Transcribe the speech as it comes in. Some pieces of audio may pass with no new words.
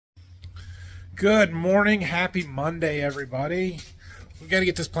Good morning, happy Monday, everybody. We got to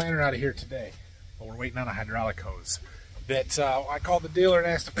get this planter out of here today, but we're waiting on a hydraulic hose. That I called the dealer and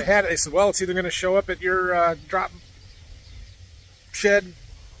asked if they had it. They said, well, it's either going to show up at your drop shed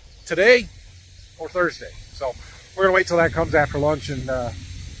today or Thursday. So we're going to wait till that comes after lunch and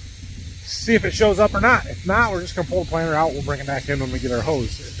see if it shows up or not. If not, we're just going to pull the planter out. We'll bring it back in when we get our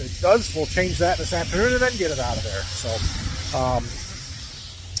hose. If it does, we'll change that this afternoon and then get it out of there. So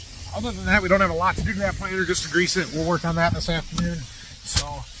other than that, we don't have a lot to do to that planter, just to grease it. We'll work on that this afternoon. So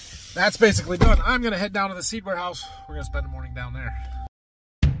that's basically done. I'm going to head down to the seed warehouse. We're going to spend the morning down there.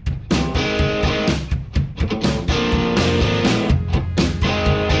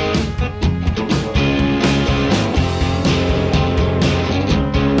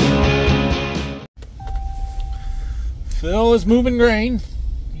 Phil is moving grain.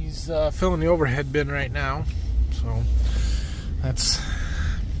 He's filling the overhead bin right now. So that's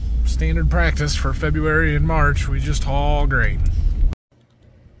standard practice for February and March. We just haul grain.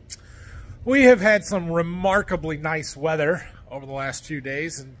 We have had some remarkably nice weather over the last few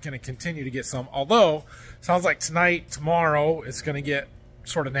days and going to continue to get some. Although, sounds like tonight, tomorrow, it's going to get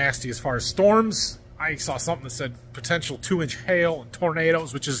sort of nasty as far as storms. I saw something that said potential 2-inch hail and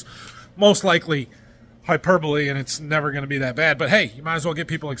tornadoes, which is most likely hyperbole, and it's never going to be that bad. But hey, you might as well get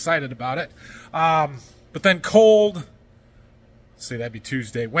people excited about it. But then cold. See, that'd be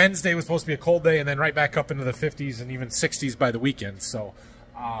Tuesday. Wednesday was supposed to be a cold day, and then right back up into the 50s and even 60s by the weekend. So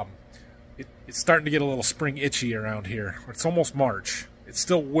it's starting to get a little spring itchy around here. It's almost March. It's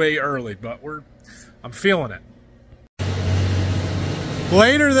still way early, but I'm feeling it.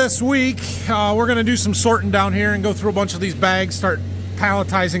 Later this week, we're going to do some sorting down here and go through a bunch of these bags, start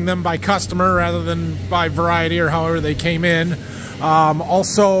palletizing them by customer rather than by variety or however they came in.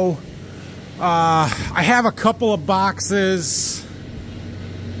 Also, I have a couple of boxes.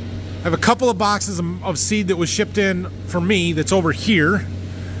 I have a couple of boxes of seed that was shipped in for me that's over here,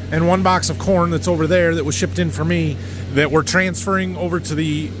 and one box of corn that's over there that was shipped in for me that we're transferring over to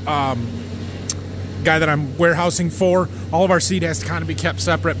the guy that I'm warehousing for. All of our seed has to kind of be kept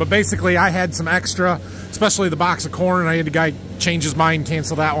separate, but basically I had some extra, especially the box of corn, and I had the guy change his mind,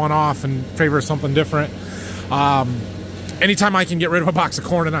 cancel that one off in favor of something different. Anytime I can get rid of a box of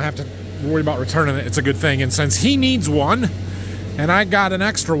corn and not have to worry about returning it, it's a good thing. And since he needs one and I got an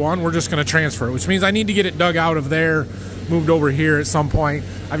extra one, we're just going to transfer it, which means I need to get it dug out of there, moved over here at some point.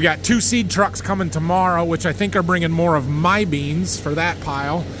 I've got 2 seed trucks coming tomorrow, which I think are bringing more of my beans for that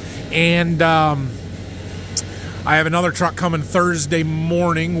pile. And I have another truck coming Thursday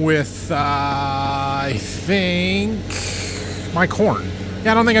morning with, I think, my corn.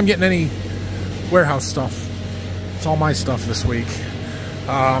 Yeah, I don't think I'm getting any warehouse stuff. It's all my stuff this week.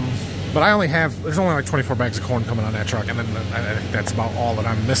 But there's only like 24 bags of corn coming on that truck, and then I think that's about all that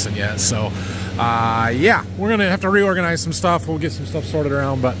I'm missing yet. So, yeah, we're going to have to reorganize some stuff. We'll get some stuff sorted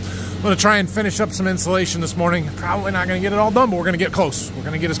around, but I'm going to try and finish up some insulation this morning. Probably not going to get it all done, but we're going to get close. We're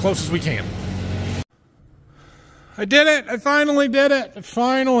going to get as close as we can. I did it. I finally did it.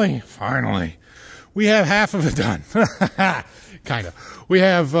 Finally. We have half of it done. Kind of. We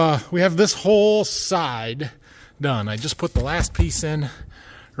have this whole side done. I just put the last piece in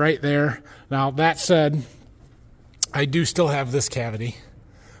right there. Now, that said, I do still have this cavity,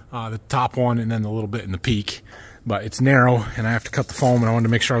 the top one, and then the little bit in the peak, but it's narrow, and I have to cut the foam, and I wanted to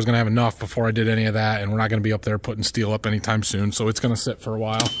make sure I was going to have enough before I did any of that, and we're not going to be up there putting steel up anytime soon, so it's going to sit for a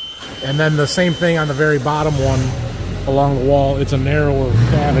while. And then the same thing on the very bottom one along the wall. It's a narrower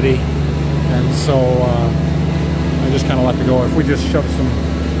cavity, and so I just kind of let it go. If we just shove some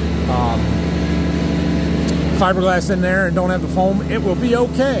fiberglass in there and don't have the foam, it will be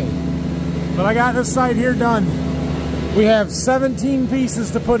okay. But I got this side here done. We have 17 pieces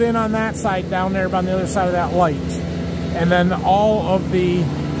to put in on that side down there on the other side of that light, and then all of the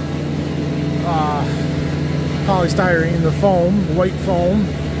polystyrene, the foam, white foam,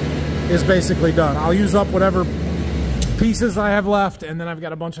 is basically done. I'll use up whatever pieces I have left, and then I've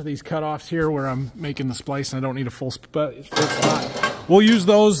got a bunch of these cut-offs here where I'm making the splice and I don't need a full spot. We'll use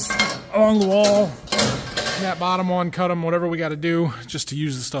those along the wall. That bottom one, cut them, whatever we got to do just to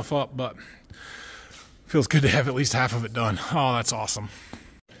use the stuff up, but feels good to have at least half of it done. Oh, that's awesome.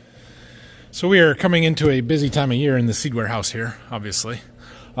 So we are coming into a busy time of year in the seed warehouse here, obviously.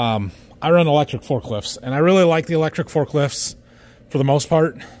 I run electric forklifts, and I really like the electric forklifts for the most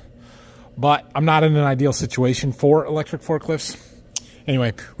part, but I'm not in an ideal situation for electric forklifts.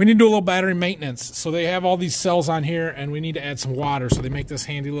 Anyway, we need to do a little battery maintenance. So they have all these cells on here, and we need to add some water. So they make this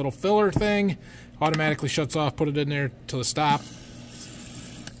handy little filler thing. Automatically shuts off, put it in there till it stop.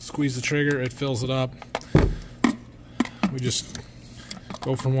 Squeeze the trigger, it fills it up. We just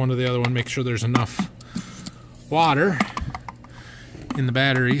go from one to the other one, make sure there's enough water in the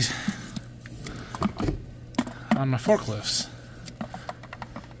batteries on my forklifts.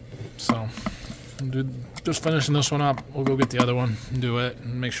 So just finishing this one up, we'll go get the other one and do it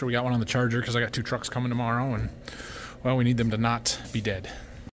and make sure we got one on the charger, because I got 2 trucks coming tomorrow, and well, we need them to not be dead.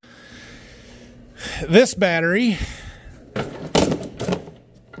 This battery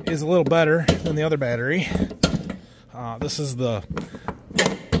is a little better than the other battery. This is the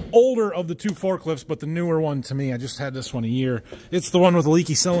older of the 2 forklifts, but the newer one to me. I just had this one a year. It's the one with a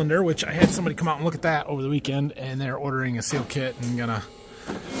leaky cylinder, which I had somebody come out and look at that over the weekend, and they're ordering a seal kit and gonna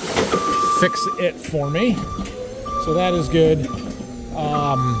fix it for me. So that is good.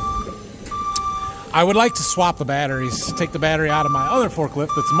 I would like to swap the batteries, take the battery out of my other forklift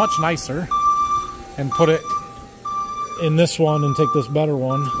that's much nicer and put it in this one, and take this better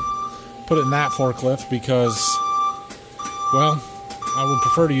one, put it in that forklift, because, well, I would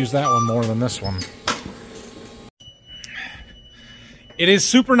prefer to use that one more than this one. It is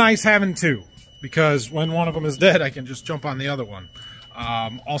super nice having 2, because when one of them is dead, I can just jump on the other one.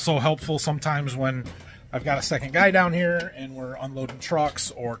 Also helpful sometimes when I've got a second guy down here and we're unloading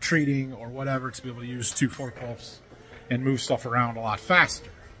trucks or treating or whatever, to be able to use 2 forklifts and move stuff around a lot faster.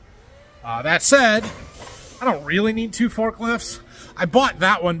 That said, I don't really need 2 forklifts. I bought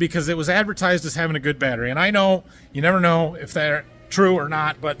that one because it was advertised as having a good battery, and I know you never know if they're true or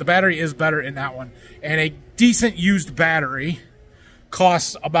not, but the battery is better in that one. And a decent used battery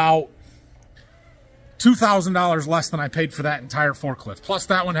costs about $2,000 less than I paid for that entire forklift. Plus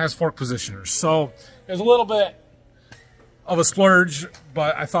that one has fork positioners. So there's a little bit of a splurge,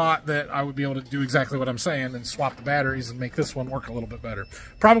 but I thought that I would be able to do exactly what I'm saying and swap the batteries and make this one work a little bit better.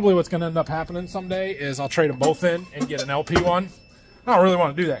 Probably what's going to end up happening someday is I'll trade them both in and get an LP one. I don't really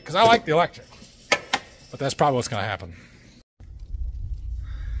want to do that because I like the electric, but that's probably what's going to happen.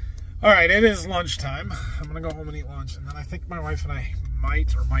 All right, it is lunchtime. I'm going to go home and eat lunch, and then I think my wife and I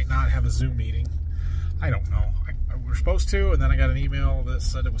might or might not have a Zoom meeting. I don't know. We're supposed to, and then I got an email that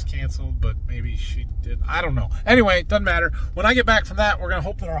said it was canceled, but maybe she did. I don't know. Anyway, it doesn't matter. When I get back from that, we're going to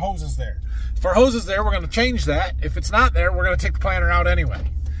hope that our hose is there. If our hose is there, we're going to change that. If it's not there, we're going to take the planter out anyway.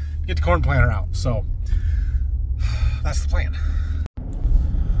 Get the corn planter out. So that's the plan.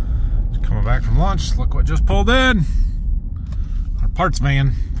 Coming back from lunch, look what just pulled in. Our parts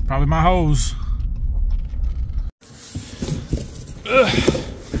van. Probably my hose. Ugh.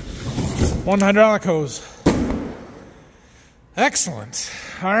 1 hydraulic hose. Excellent.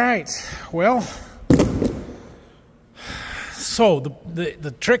 All right. Well, so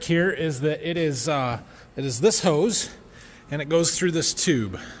the trick here is that it is this hose, and it goes through this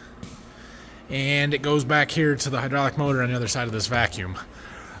tube, and it goes back here to the hydraulic motor on the other side of this vacuum.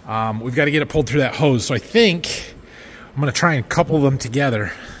 We've got to get it pulled through that hose. So I think I'm going to try and couple them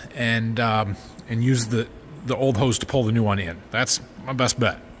together and use the old hose to pull the new one in. That's my best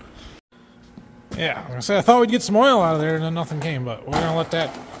bet. Yeah, like I said, I thought we'd get some oil out of there, and then nothing came, but we're going to let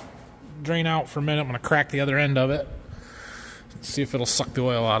that drain out for a minute. I'm going to crack the other end of it, see if it'll suck the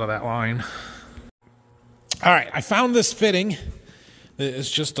oil out of that line. All right, I found this fitting. It's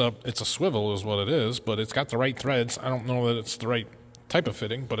just it's a swivel is what it is, but it's got the right threads. I don't know that it's the right type of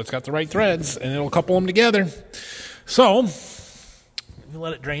fitting, but it's got the right threads, and it'll couple them together. So,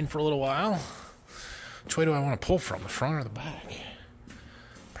 let it drain for a little while. Which way do I want to pull from, the front or the back?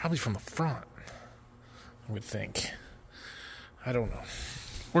 Probably from the front, I would think. I don't know.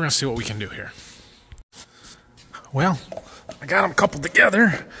 We're going to see what we can do here. Well, I got them coupled together.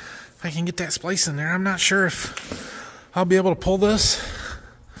 If I can get that splice in there, I'm not sure if I'll be able to pull this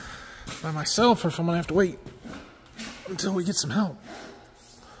by myself or if I'm going to have to wait until we get some help.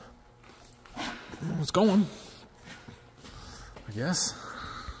 It's going, I guess.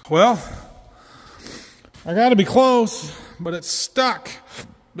 Well, I got to be close, but it's stuck.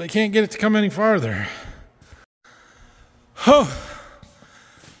 They can't get it to come any farther. Oh,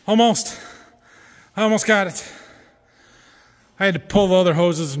 almost. I almost got it. I had to pull the other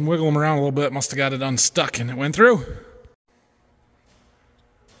hoses and wiggle them around a little bit. Must have got it unstuck and it went through.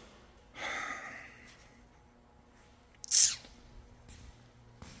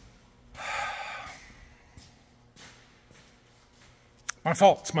 My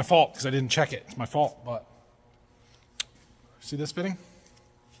fault. It's my fault because I didn't check it. It's my fault, but see this fitting?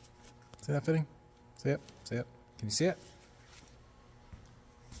 See that fitting? See it? See it? Can you see it?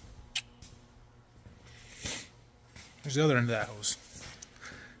 There's the other end of that hose.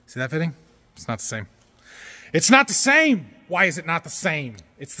 See that fitting? It's not the same. It's not the same! Why is it not the same?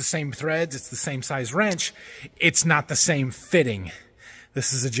 It's the same threads. It's the same size wrench. It's not the same fitting.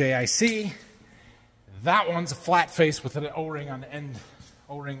 This is a JIC. That one's a flat face with an O-ring on the end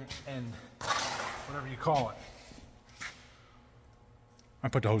O-ring end, whatever you call it. I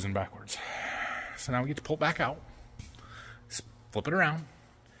put the hose in backwards. So now we get to pull it back out, flip it around,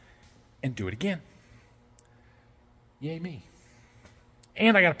 and do it again. Yay me.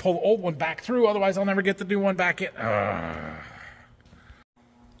 And I got to pull the old one back through, otherwise I'll never get the new one back in.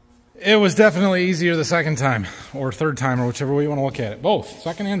 It was definitely easier the second time, or third time, or whichever way you want to look at it. Both,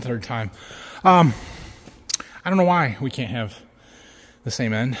 second and third time. I don't know why we can't have the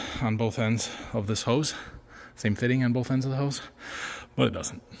same end on both ends of this hose. Same fitting on both ends of the hose, but it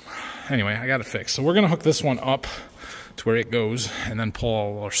doesn't. Anyway, I got it fixed. So we're going to hook this one up to where it goes and then pull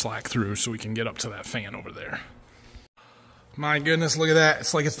all our slack through so we can get up to that fan over there. My goodness, look at that.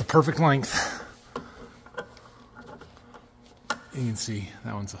 It's like it's the perfect length. You can see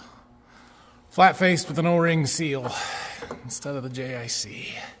that one's a flat-faced with an O-ring seal instead of the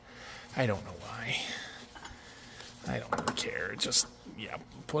JIC. I don't know why. I don't really care. Just, yeah,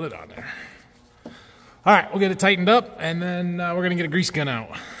 put it on there. All right, we'll get it tightened up, and then we're going to get a grease gun out.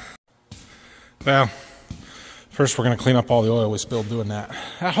 Well, first we're going to clean up all the oil we spilled doing that.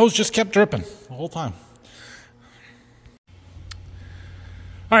 That hose just kept dripping the whole time.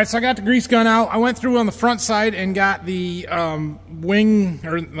 All right, so I got the grease gun out. I went through on the front side and got the wing,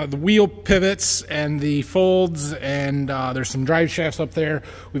 or the wheel pivots and the folds, and there's some drive shafts up there.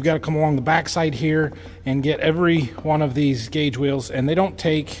 We've got to come along the back side here and get every one of these gauge wheels, and they don't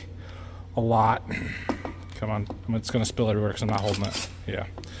take a lot. Come on, it's going to spill everywhere because I'm not holding it. Yeah,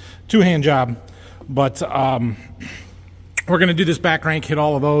 two-hand job, but we're going to do this back rank, hit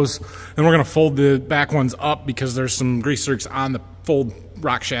all of those, and we're going to fold the back ones up because there's some grease zerks on the fold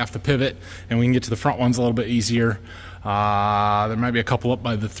rock shaft, the pivot, and we can get to the front ones a little bit easier. There might be a couple up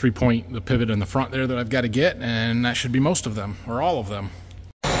by the 3-point, the pivot in the front there that I've got to get, and that should be most of them, or all of them.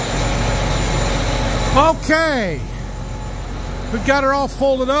 Okay, we've got her all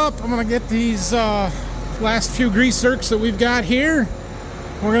folded up. I'm going to get these last few grease zerks that we've got here.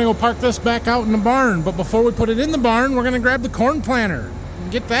 We're going to go park this back out in the barn, but before we put it in the barn, we're going to grab the corn planter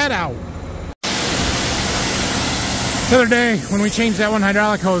and get that out. The other day, when we changed that one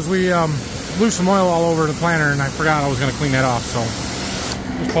hydraulic hose, we blew some oil all over the planter, and I forgot I was going to clean that off, so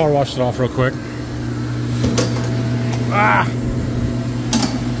just power washed it off real quick.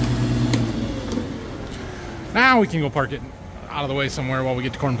 Now we can go park it out of the way somewhere while we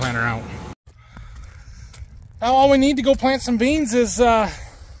get the corn planter out. Now all we need to go plant some beans is some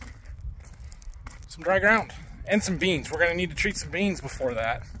dry ground and some beans. We're going to need to treat some beans before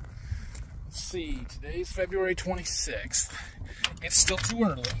that. Let's see, today's February 26th. It's still too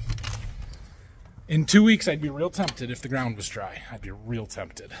early. In 2 weeks, I'd be real tempted if the ground was dry. I'd be real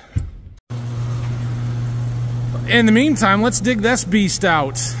tempted. In the meantime, let's dig this beast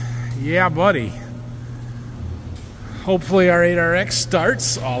out. Yeah, buddy. Hopefully our 8RX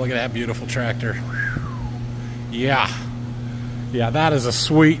starts. Oh, look at that beautiful tractor. Yeah. Yeah, that is a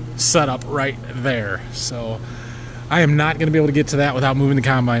sweet setup right there. So I am not going to be able to get to that without moving the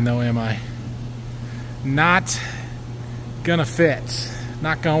combine, though, am I? Not gonna fit.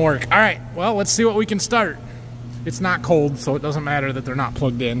 Not gonna work. All right, well, let's see what we can start. It's not cold, so it doesn't matter that they're not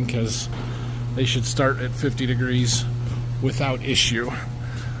plugged in because they should start at 50 degrees without issue,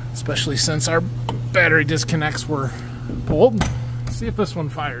 especially since our battery disconnects were pulled. Let's see if this one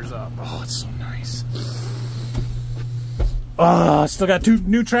fires up. Oh, it's so nice. Oh, still got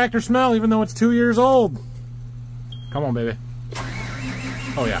new tractor smell even though it's 2 years old. Come on, baby.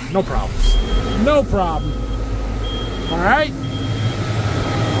 Oh yeah, no problems. No problem. All right.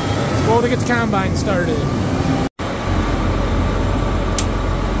 Well, to get the combine started.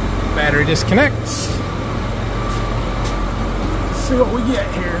 Battery disconnects. Let's see what we get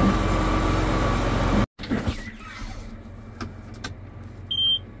here.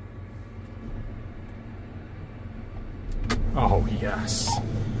 Oh, yes.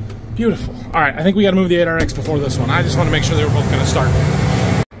 Beautiful. All right, I think we got to move the 8RX before this one. I just want to make sure they were both going to start.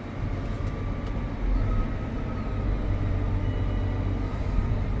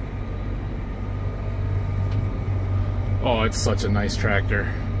 Oh, it's such a nice tractor.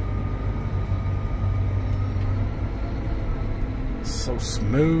 So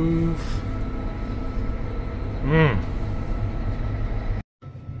smooth.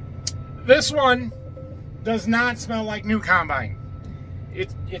 This one does not smell like new combine.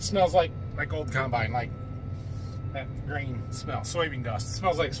 It smells like old combine, like that grain smell, soybean dust. It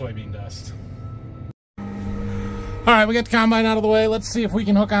smells like soybean dust. All right, we got the combine out of the way. Let's see if we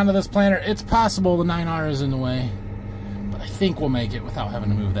can hook onto this planter. It's possible the 9R is in the way, but I think we'll make it without having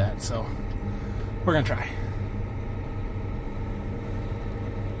to move that, so we're gonna try.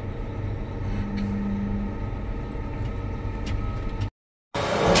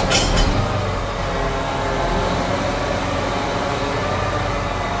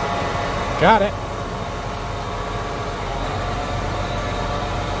 Got it.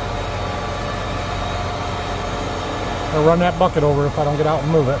 I'll run that bucket over if I don't get out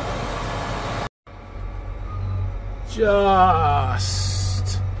and move it.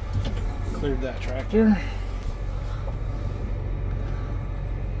 Just cleared that tractor.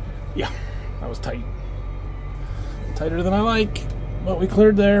 Yeah, that was tight. Tighter than I like, but we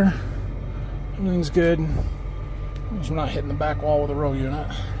cleared there. Everything's good. We're not hitting the back wall with a row unit.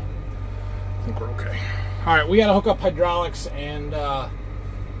 I think we're okay. All right, we got to hook up hydraulics and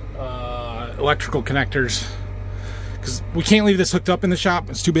electrical connectors because we can't leave this hooked up in the shop.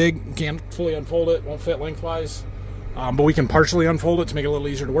 It's too big. Can't fully unfold it. Won't fit lengthwise. But we can partially unfold it to make it a little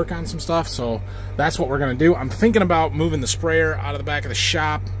easier to work on some stuff. So that's what we're going to do. I'm thinking about moving the sprayer out of the back of the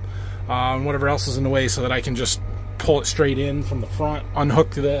shop and whatever else is in the way so that I can just pull it straight in from the front,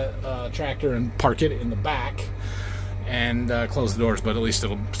 unhook the tractor and park it in the back and close the doors. But at least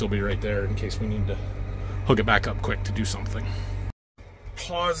it'll still be right there in case we need to hook it back up quick to do something.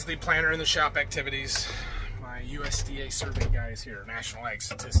 Pause the planner in the shop activities. My USDA survey guys here, National Ag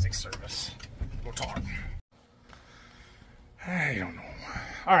Statistics Service. We'll talk. I don't know.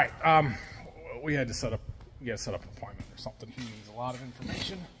 All right, we had to set up. We got to set up an appointment or something. He needs a lot of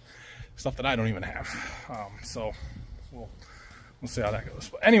information, stuff that I don't even have. So we'll see how that goes.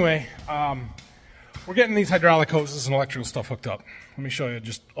 But anyway, we're getting these hydraulic hoses and electrical stuff hooked up. Let me show you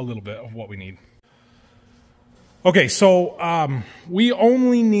just a little bit of what we need. Okay, so we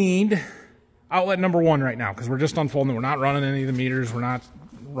only need outlet number 1 right now because we're just unfolding. We're not running any of the meters. We're not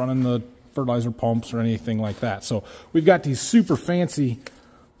running the fertilizer pumps or anything like that. So we've got these super fancy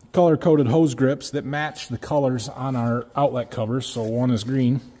color-coded hose grips that match the colors on our outlet covers. So one is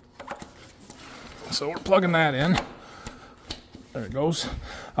green. So we're plugging that in. There it goes.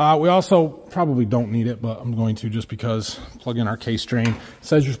 We also probably don't need it, but I'm going to just because plug in our case drain. It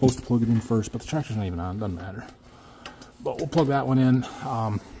says you're supposed to plug it in first, but the tractor's not even on. It doesn't matter. But we'll plug that one in.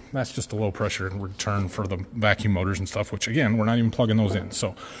 That's just a low pressure return for the vacuum motors and stuff, which again, we're not even plugging those in,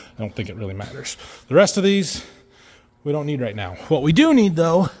 so I don't think it really matters. The rest of these, we don't need right now. What we do need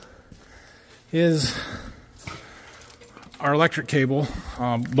though, is our electric cable,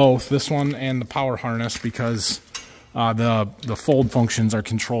 both this one and the power harness, because the fold functions are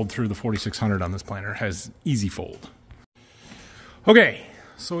controlled through the 4600 on this planter. It has easy fold. Okay,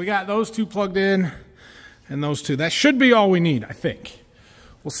 so we got those two plugged in and those two. That should be all we need, I think.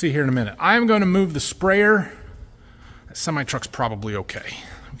 We'll see here in a minute. I'm going to move the sprayer. That semi-truck's probably okay.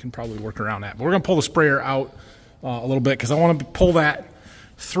 We can probably work around that. But we're going to pull the sprayer out a little bit because I want to pull that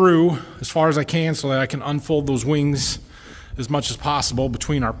through as far as I can so that I can unfold those wings as much as possible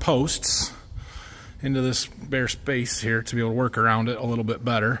between our posts into this bare space here to be able to work around it a little bit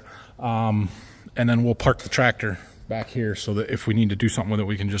better. And then we'll park the tractor back here so that if we need to do something with it,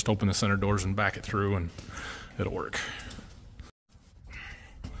 we can just open the center doors and back it through and it'll work.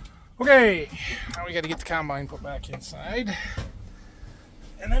 Okay, now we got to get the combine put back inside.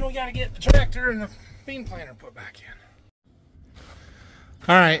 And then we got to get the tractor and the bean planter put back in.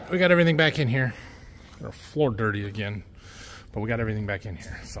 All right, we got everything back in here. Our floor dirty again, but we got everything back in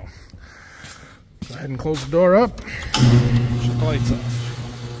here. So go ahead and close the door up. Shut the lights off.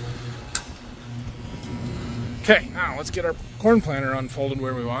 Okay, now let's get our corn planter unfolded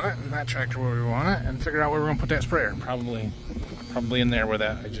where we want it, and that tractor where we want it, and figure out where we're going to put that sprayer. Probably in there where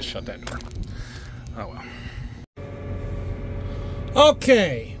that I just shut that door. Oh well.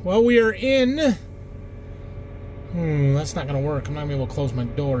 Okay, well we are in. That's not going to work. I'm not going to be able to close my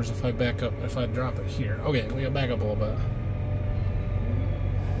doors if I back up. If I drop it here. Okay, we got to back up a little bit.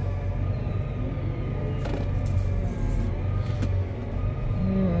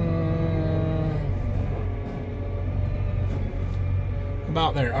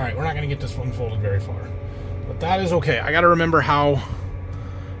 About there. All right, we're not going to get this one folded very far, but that is okay. I got to remember how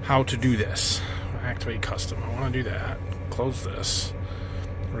to do this. Activate custom. I want to do that. Close this.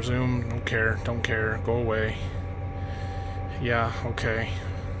 Resume. Don't care. Go away. Yeah. Okay.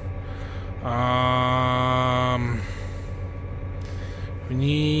 We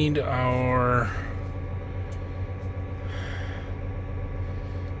need our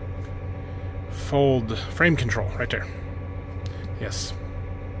fold frame control right there. Yes.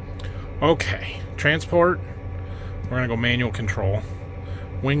 Okay, transport, we're going to go manual control.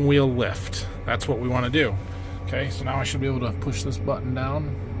 Wing wheel lift, that's what we want to do. Okay, so now I should be able to push this button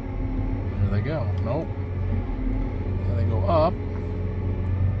down. There they go. Nope. There they go up.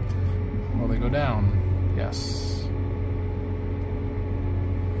 Well, they go down. Yes.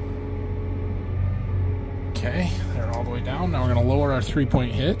 Okay, they're all the way down. Now we're going to lower our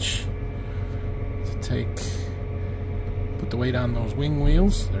 3-point hitch to put the weight on those wing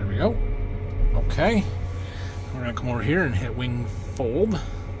wheels. There we go. Okay, we're gonna come over here and hit wing fold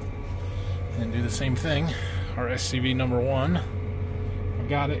and do the same thing. Our SCV number 1. I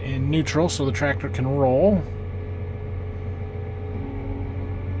got it in neutral so the tractor can roll.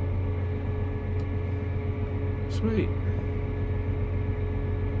 Sweet.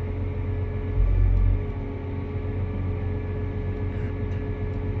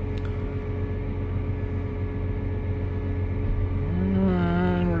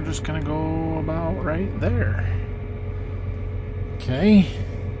 And we're just gonna go about right there. Okay.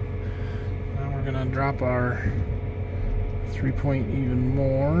 Now we're gonna drop our 3-point even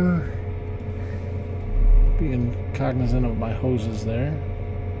more. Being cognizant of my hoses there.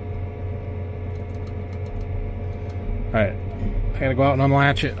 Alright, I gotta go out and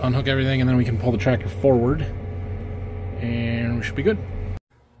unlatch it, unhook everything, and then we can pull the tractor forward. And we should be good.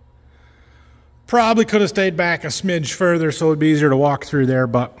 Probably could have stayed back a smidge further so it'd be easier to walk through there,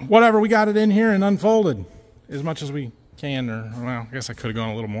 but whatever, we got it in here and unfolded as much as we can, or well, I guess I could have gone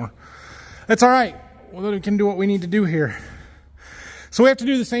a little more. That's alright, well, we can do what we need to do here. So we have to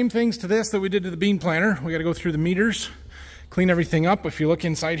do the same things to this that we did to the bean planter. We gotta go through the meters, clean everything up. If you look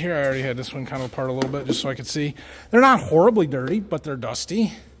inside here, I already had this one kind of apart a little bit just so I could see. They're not horribly dirty, but they're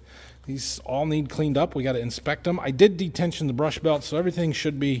dusty. These all need cleaned up. We got to inspect them. I did detension the brush belt, so everything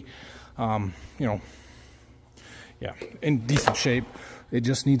should be, you know, yeah, in decent shape. It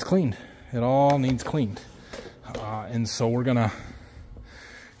just needs cleaned. It all needs cleaned. And so we're going to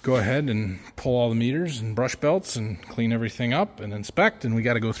go ahead and pull all the meters and brush belts and clean everything up and inspect. And we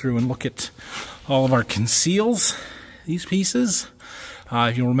got to go through and look at all of our conceals. These pieces,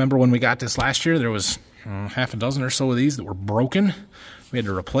 if you remember when we got this last year, there was half a dozen or so of these that were broken. We had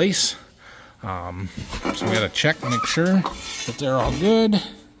to replace. So we got to check, make sure that they're all good.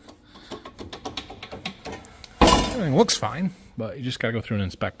 Everything looks fine, but you just got to go through and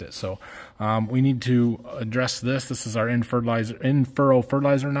inspect it. So we need to address this. This is our in-furrow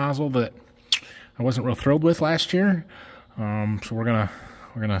fertilizer nozzle that I wasn't real thrilled with last year. So we're gonna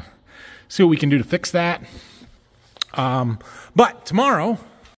see what we can do to fix that. But tomorrow,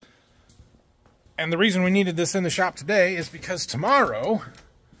 and the reason we needed this in the shop today is because tomorrow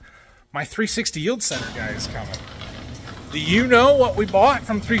my 360 Yield Center guy is coming. Do you know what we bought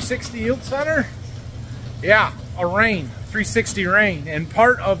from 360 Yield Center? Yeah, a rain, 360 rain, and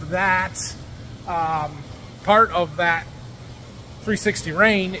part of that 360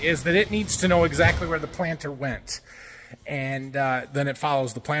 rain is that it needs to know exactly where the planter went, and then it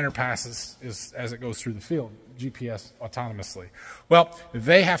follows the planter passes as it goes through the field. GPS autonomously. Well,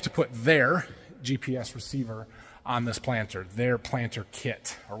 they have to put their GPS receiver on this planter, their planter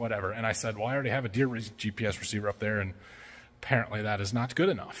kit or whatever. And I said, well, I already have a Deere GPS receiver up there, and apparently that is not good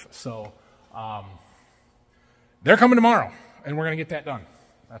enough. So they're coming tomorrow, and we're going to get that done.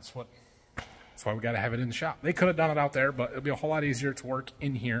 That's why we got to have it in the shop. They could have done it out there, but it'll be a whole lot easier to work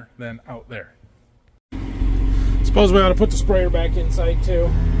in here than out there. Suppose we ought to put the sprayer back inside too.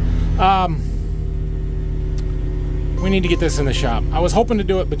 We need to get this in the shop. I was hoping to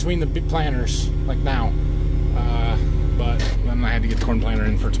do it between the big planters, like now, but then I had to get the corn planter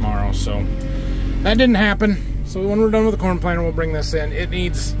in for tomorrow, so that didn't happen. So when we're done with the corn planter, we'll bring this in. It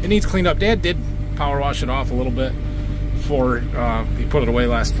needs cleaned up. Dad did power wash it off a little bit before he put it away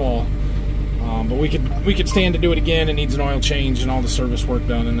last fall, but we could stand to do it again. It needs an oil change and all the service work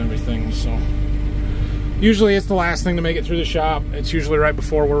done and everything. So usually it's the last thing to make it through the shop. It's usually right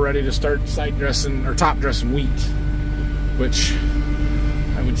before we're ready to start side dressing or top dressing wheat, which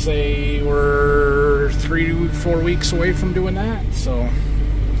I would say we're 3 to 4 weeks away from doing that, so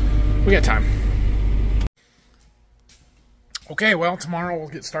we got time. Okay, well, tomorrow we'll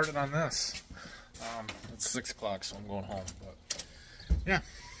get started on this. It's 6 o'clock, so I'm going home, but yeah,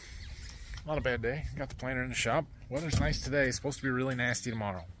 not a bad day. Got the planter in the shop. Weather's nice today. It's supposed to be really nasty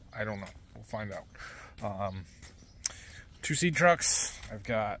tomorrow. I don't know. We'll find out. 2 seed trucks. I've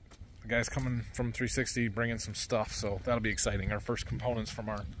got the guys coming from 360 bringing some stuff, so that'll be exciting. Our first components from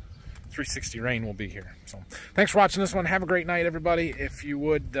our 360 rain will be here. So thanks for watching this one. Have a great night, everybody. If you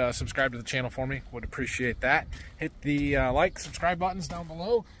would subscribe to the channel for me, would appreciate that. Hit the like, subscribe buttons down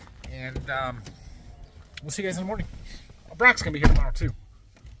below, and we'll see you guys in the morning. Brock's gonna be here tomorrow too.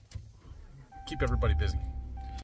 Keep everybody busy.